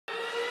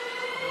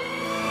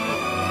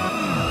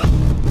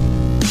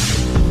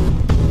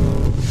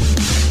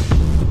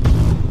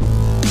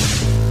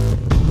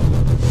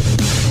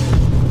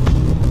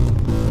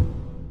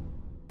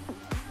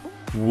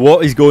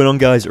What is going on,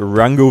 guys?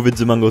 Rango Vids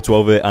and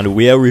Mango12 here, and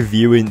we are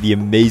reviewing the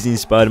Amazing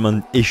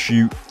Spider-Man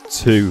issue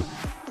 2.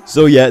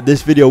 So yeah,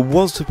 this video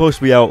was supposed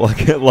to be out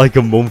like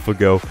a month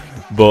ago,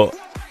 but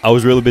I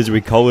was really busy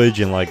with college,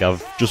 and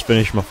I've just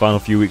finished my final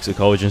few weeks of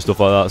college and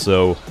stuff like that,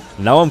 so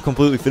now I'm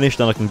completely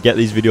finished and I can get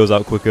these videos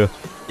out quicker.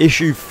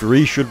 Issue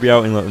 3 should be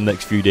out in the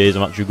next few days.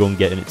 I'm actually going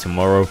getting it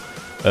tomorrow.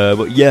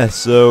 But yeah,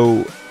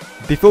 so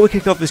before we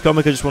kick off this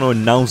comic, I just want to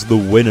announce the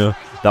winner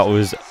that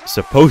was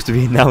supposed to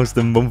be announced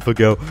a month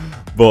ago.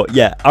 But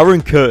yeah,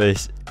 Aaron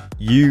Curtis,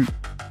 I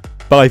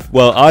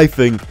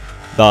think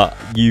that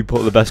you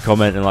put the best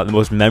comment, and the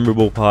most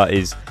memorable part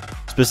is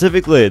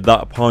specifically at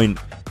that point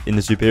in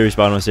the Superior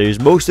Spider-Man series.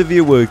 Most of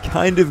you were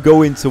kind of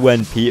going to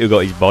when Peter got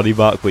his body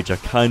back, which I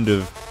kind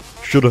of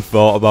should have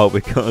thought about,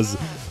 because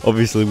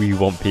obviously we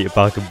want Peter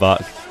Parker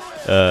back.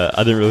 I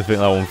didn't really think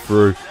that one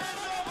through.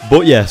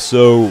 But yeah,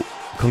 so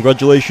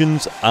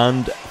congratulations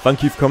and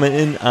thank you for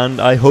commenting,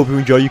 and I hope you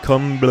enjoy your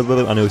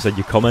I know I said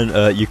your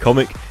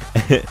comic.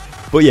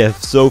 But yeah,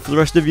 so for the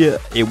rest of you,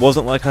 it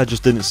wasn't like I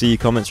just didn't see your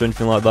comments or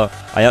anything like that.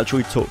 I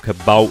actually took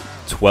about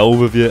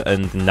 12 of you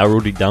and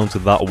narrowed it down to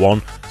that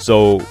one.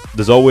 So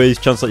there's always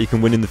a chance that you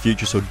can win in the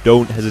future, so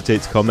don't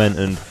hesitate to comment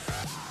and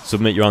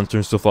submit your answer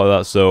and stuff like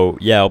that. So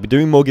yeah, I'll be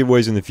doing more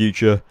giveaways in the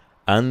future,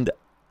 and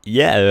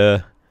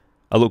yeah,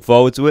 I look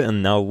forward to it.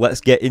 And now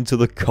let's get into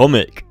the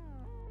comic.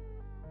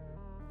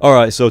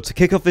 Alright, so to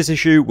kick off this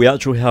issue, we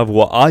actually have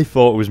what I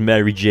thought was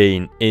Mary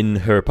Jane in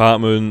her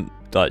apartment,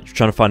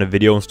 trying to find a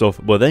video and stuff,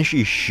 but then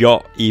she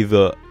shot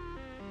either,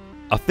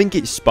 I think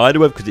it's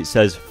Spiderweb because it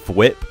says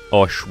Fwip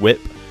or Schwip,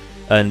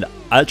 and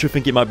I actually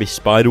think it might be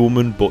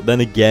Spider-Woman, but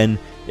then again,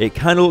 it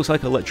kind of looks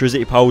like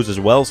electricity powers as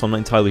well, so I'm not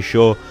entirely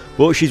sure.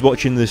 But she's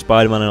watching the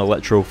Spider-Man and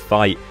Electro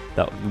fight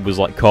that was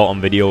caught on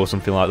video or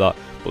something like that.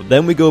 But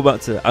then we go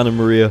back to Anna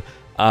Maria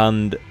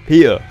and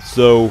Peter,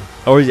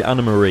 or is it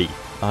Anna Marie?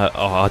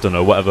 I don't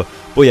know, whatever.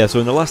 But yeah, so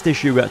in the last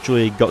issue we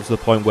actually got to the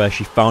point where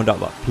she found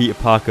out that Peter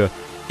Parker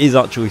is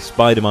actually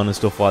Spider-Man and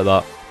stuff like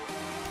that.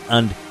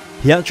 And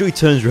he actually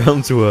turns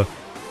around to her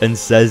and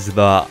says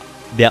that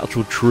the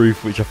actual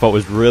truth, which I thought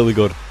was really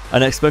good.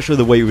 And especially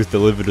the way it was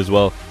delivered as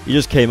well. He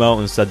just came out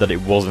and said that it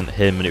wasn't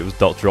him and it was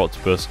Dr.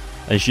 Octopus.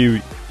 And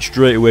she,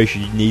 straight away,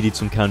 she needed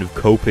some kind of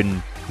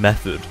coping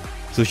method.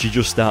 So she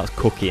just starts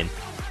cooking.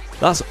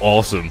 That's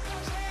awesome.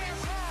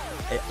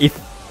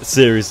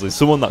 Seriously,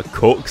 someone that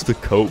cooks to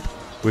cope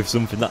with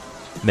something that,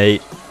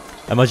 mate,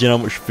 imagine how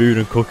much food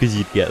and cookies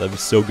you'd get. That'd be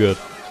so good.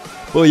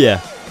 But yeah,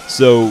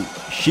 so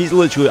she's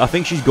literally, I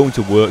think she's going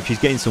to work, she's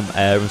getting some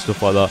air and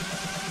stuff like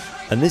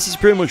that. And this is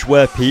pretty much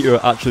where Peter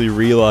actually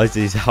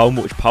realizes how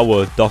much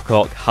power Doc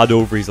Ock had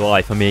over his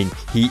life. I mean,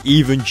 he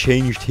even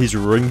changed his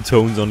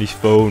ringtones on his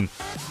phone.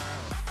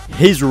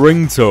 His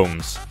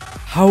ringtones.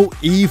 How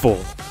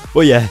evil.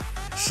 But yeah.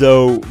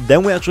 So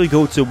then we actually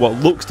go to what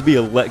looks to be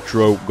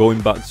Electro going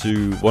back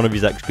to one of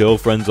his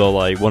ex-girlfriends, or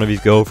one of his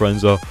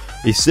girlfriends, or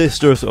his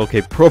sister. So,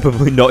 okay,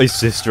 probably not his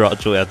sister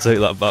actually, I'd take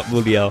that back,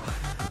 bloody hell.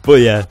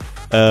 But yeah,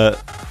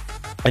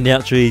 and he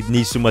actually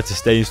needs somewhere to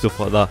stay and stuff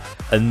like that.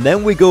 And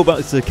then we go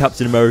back to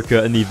Captain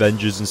America and the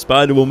Avengers and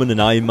Spider-Woman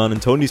and Iron Man and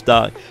Tony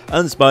Stark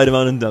and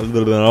Spider-Man and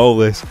all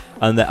this.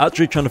 And they're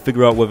actually trying to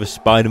figure out whether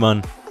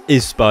Spider-Man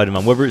is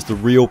Spider-Man, whether it's the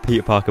real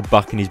Peter Parker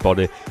back in his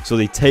body. So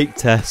they take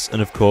tests,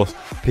 and of course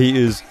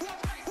Peter's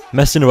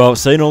messing about,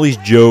 saying all these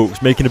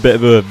jokes, making a bit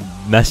of a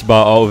mess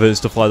about all of it and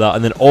stuff like that,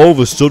 and then all of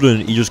a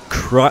sudden he just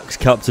cracks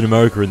Captain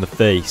America in the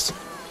face.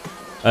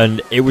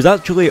 And it was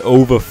actually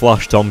over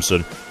Flash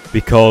Thompson,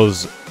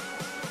 because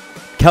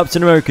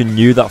Captain America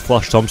knew that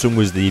Flash Thompson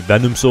was the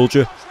Venom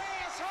soldier,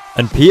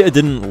 and Peter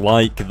didn't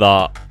like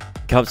that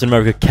Captain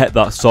America kept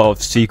that sort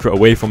of secret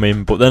away from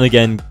him. But then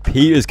again,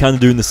 Peter's kind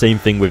of doing the same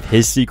thing with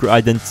his secret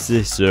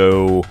identity,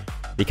 so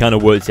they kind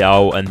of worked it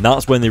out, and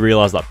that's when they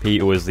realised that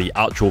Peter was the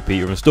actual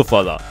Peter and stuff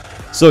like that.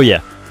 So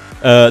yeah,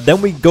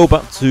 then we go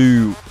back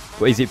to,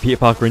 what is it, Peter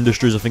Parker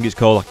Industries I think it's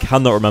called, I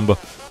cannot remember.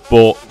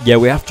 But yeah,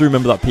 we have to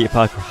remember that Peter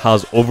Parker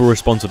has other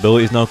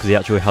responsibilities now, because he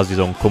actually has his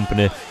own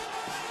company.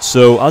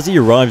 So as he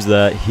arrives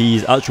there,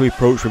 he's actually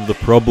approached with the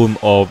problem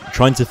of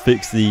trying to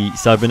fix the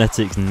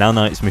cybernetics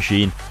nanites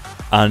machine.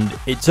 And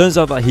it turns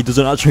out that he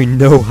doesn't actually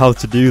know how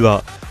to do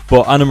that.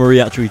 But Anna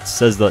Marie actually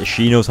says that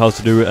she knows how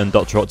to do it, and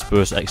Dr.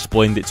 Octopus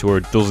explained it to her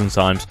a dozen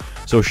times,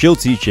 so she'll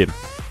teach him.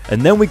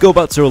 And then we go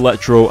back to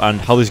Electro and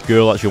how this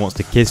girl actually wants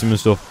to kiss him and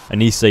stuff,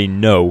 and he's saying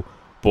no.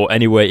 But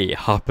anyway, it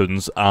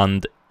happens,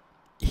 and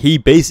he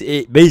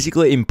basically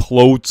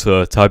implodes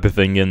her type of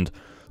thing, and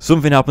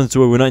something happens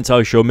to her. We're not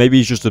entirely sure. Maybe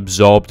he's just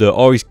absorbed her,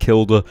 or he's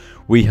killed her.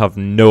 We have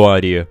no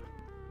idea.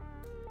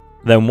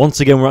 Then once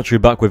again, we're actually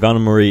back with Anna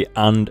Marie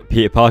and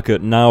Peter Parker.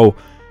 Now,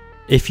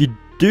 if you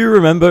do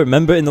remember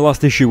in the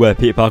last issue where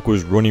Peter Parker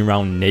was running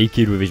around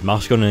naked with his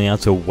mask on and he had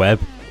to web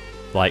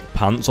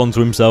pants onto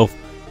himself,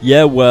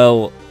 yeah,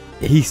 well,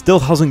 he still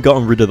hasn't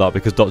gotten rid of that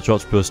because Dr.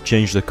 Octopus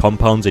changed the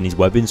compounds in his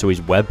webbing so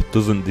his web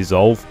doesn't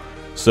dissolve.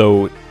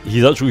 So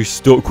he's actually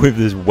stuck with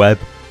this web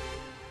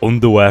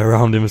underwear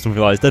around him or something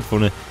like that. It's dead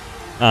funny.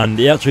 And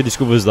he actually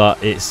discovers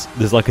that there's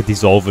a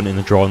dissolvent in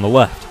the drawer on the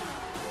left.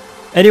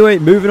 Anyway,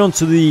 moving on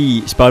to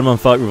the Spider-Man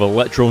fight with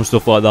Electro and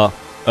stuff like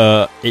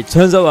that. It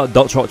turns out that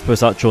Dr.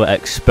 Octopus actually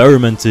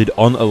experimented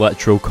on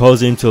Electro,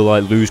 causing him to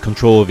like lose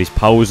control of his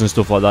powers and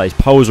stuff like that. His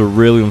powers are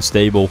really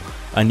unstable,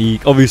 and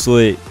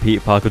obviously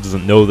Peter Parker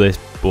doesn't know this,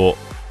 but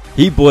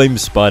he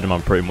blames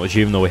Spider-Man pretty much,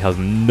 even though he has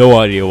no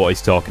idea what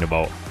he's talking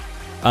about.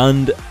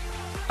 And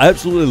I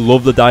absolutely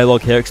love the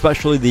dialogue here,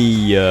 especially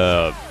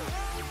the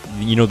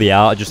the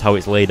art, just how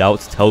it's laid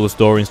out to tell the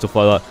story and stuff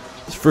like that.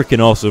 It's freaking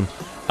awesome.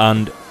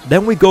 And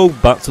then we go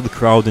back to the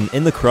crowd, and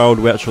in the crowd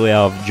we actually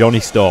have Johnny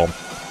Storm,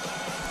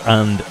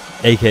 and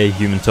aka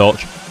Human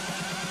Torch.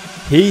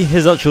 He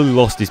has actually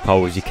lost his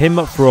powers. He came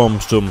back from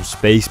some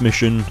space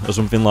mission or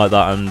something like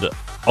that, and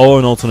or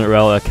an alternate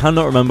reality, I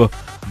cannot remember,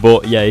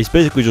 but yeah, he's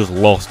basically just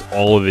lost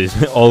all of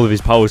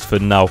his powers for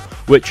now,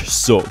 which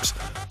sucks.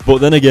 But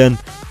then again,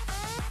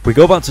 we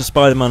go back to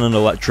Spider-Man and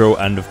Electro,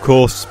 and of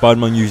course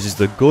Spider-Man uses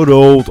the good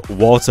old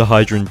water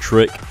hydrant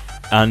trick,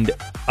 and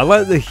I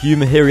like the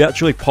humour here. He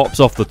actually pops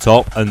off the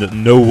top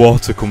and no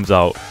water comes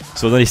out,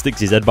 so then he sticks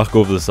his head back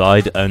over the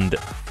side and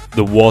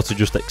the water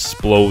just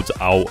explodes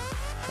out,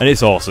 and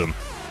it's awesome.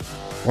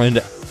 And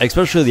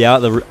especially the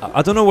art,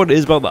 I don't know what it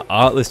is about the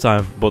art this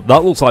time, but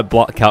that looks like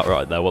Black Cat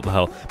right there, what the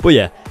hell. But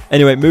yeah,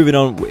 anyway, moving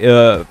on,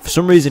 for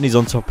some reason he's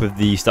on top of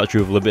the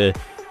Statue of Liberty,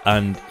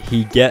 and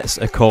he gets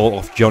a call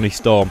off Johnny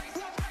Storm.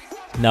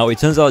 Now it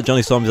turns out that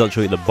Johnny Storm is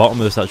actually at the bottom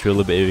of the Statue of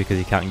Liberty because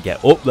he can't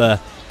get up there,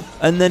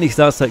 and then he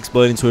starts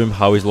explaining to him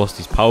how he's lost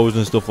his powers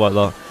and stuff like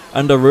that.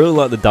 And I really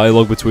like the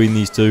dialogue between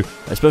these two,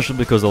 especially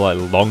because they're like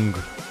long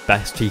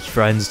bestie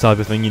friends type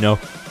of thing, you know.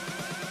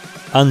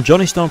 And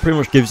Johnny Storm pretty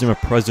much gives him a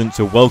present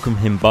to welcome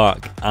him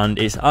back, and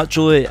it's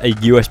actually a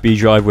USB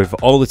drive with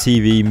all the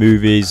TV,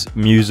 movies,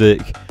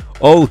 music,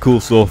 all the cool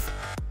stuff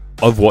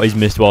of what he's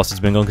missed whilst he's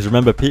been gone. Because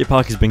remember, Peter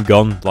Parker's been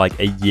gone like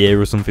a year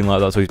or something like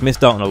that, so he's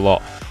missed out on a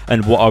lot.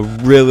 And what I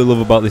really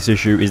love about this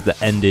issue is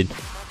the ending.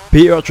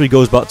 Peter actually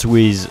goes back to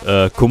his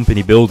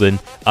company building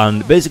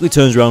and basically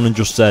turns around and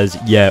just says,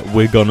 yeah,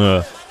 we're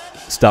gonna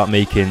start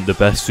making the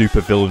best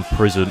supervillain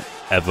prison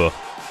ever.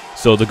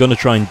 So they're gonna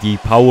try and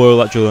depower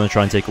Electro, they're gonna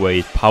try and take away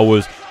his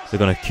powers, they're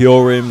gonna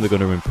cure him, they're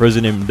gonna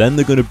imprison him, then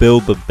they're gonna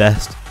build the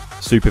best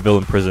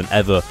supervillain prison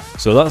ever.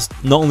 So that's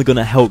not only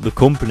gonna help the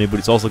company, but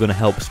it's also gonna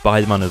help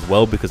Spider-Man as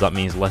well, because that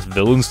means less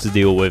villains to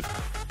deal with.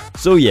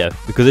 So yeah,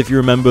 because if you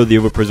remember, the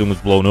other prison was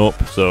blown up,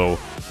 so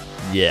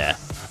yeah.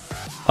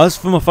 As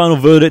for my final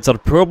verdict,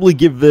 I'd probably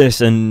give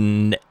this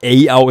an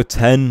 8 out of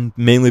 10,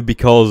 mainly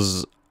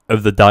because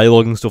of the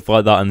dialogue and stuff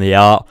like that and the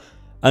art.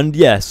 And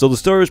yeah, so the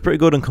story was pretty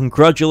good, and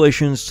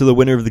congratulations to the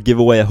winner of the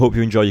giveaway. I hope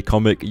you enjoy your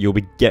comic. You'll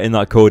be getting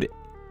that code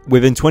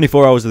within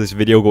 24 hours of this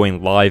video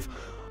going live.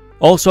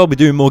 Also, I'll be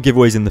doing more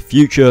giveaways in the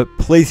future.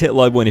 Please hit the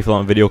like button if you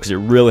like the video, because it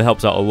really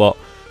helps out a lot.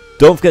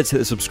 Don't forget to hit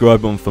the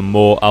subscribe button for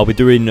more. I'll be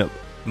doing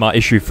my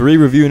issue 3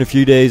 review in a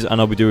few days,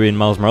 and I'll be doing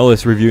Miles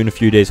Morales review in a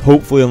few days,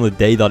 hopefully on the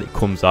day that it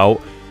comes out.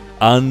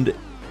 And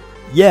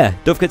yeah,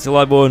 don't forget to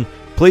like button.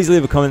 Please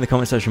leave a comment in the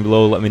comment section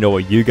below, let me know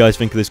what you guys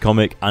think of this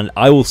comic, and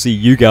I will see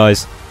you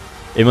guys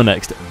in my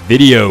next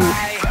video.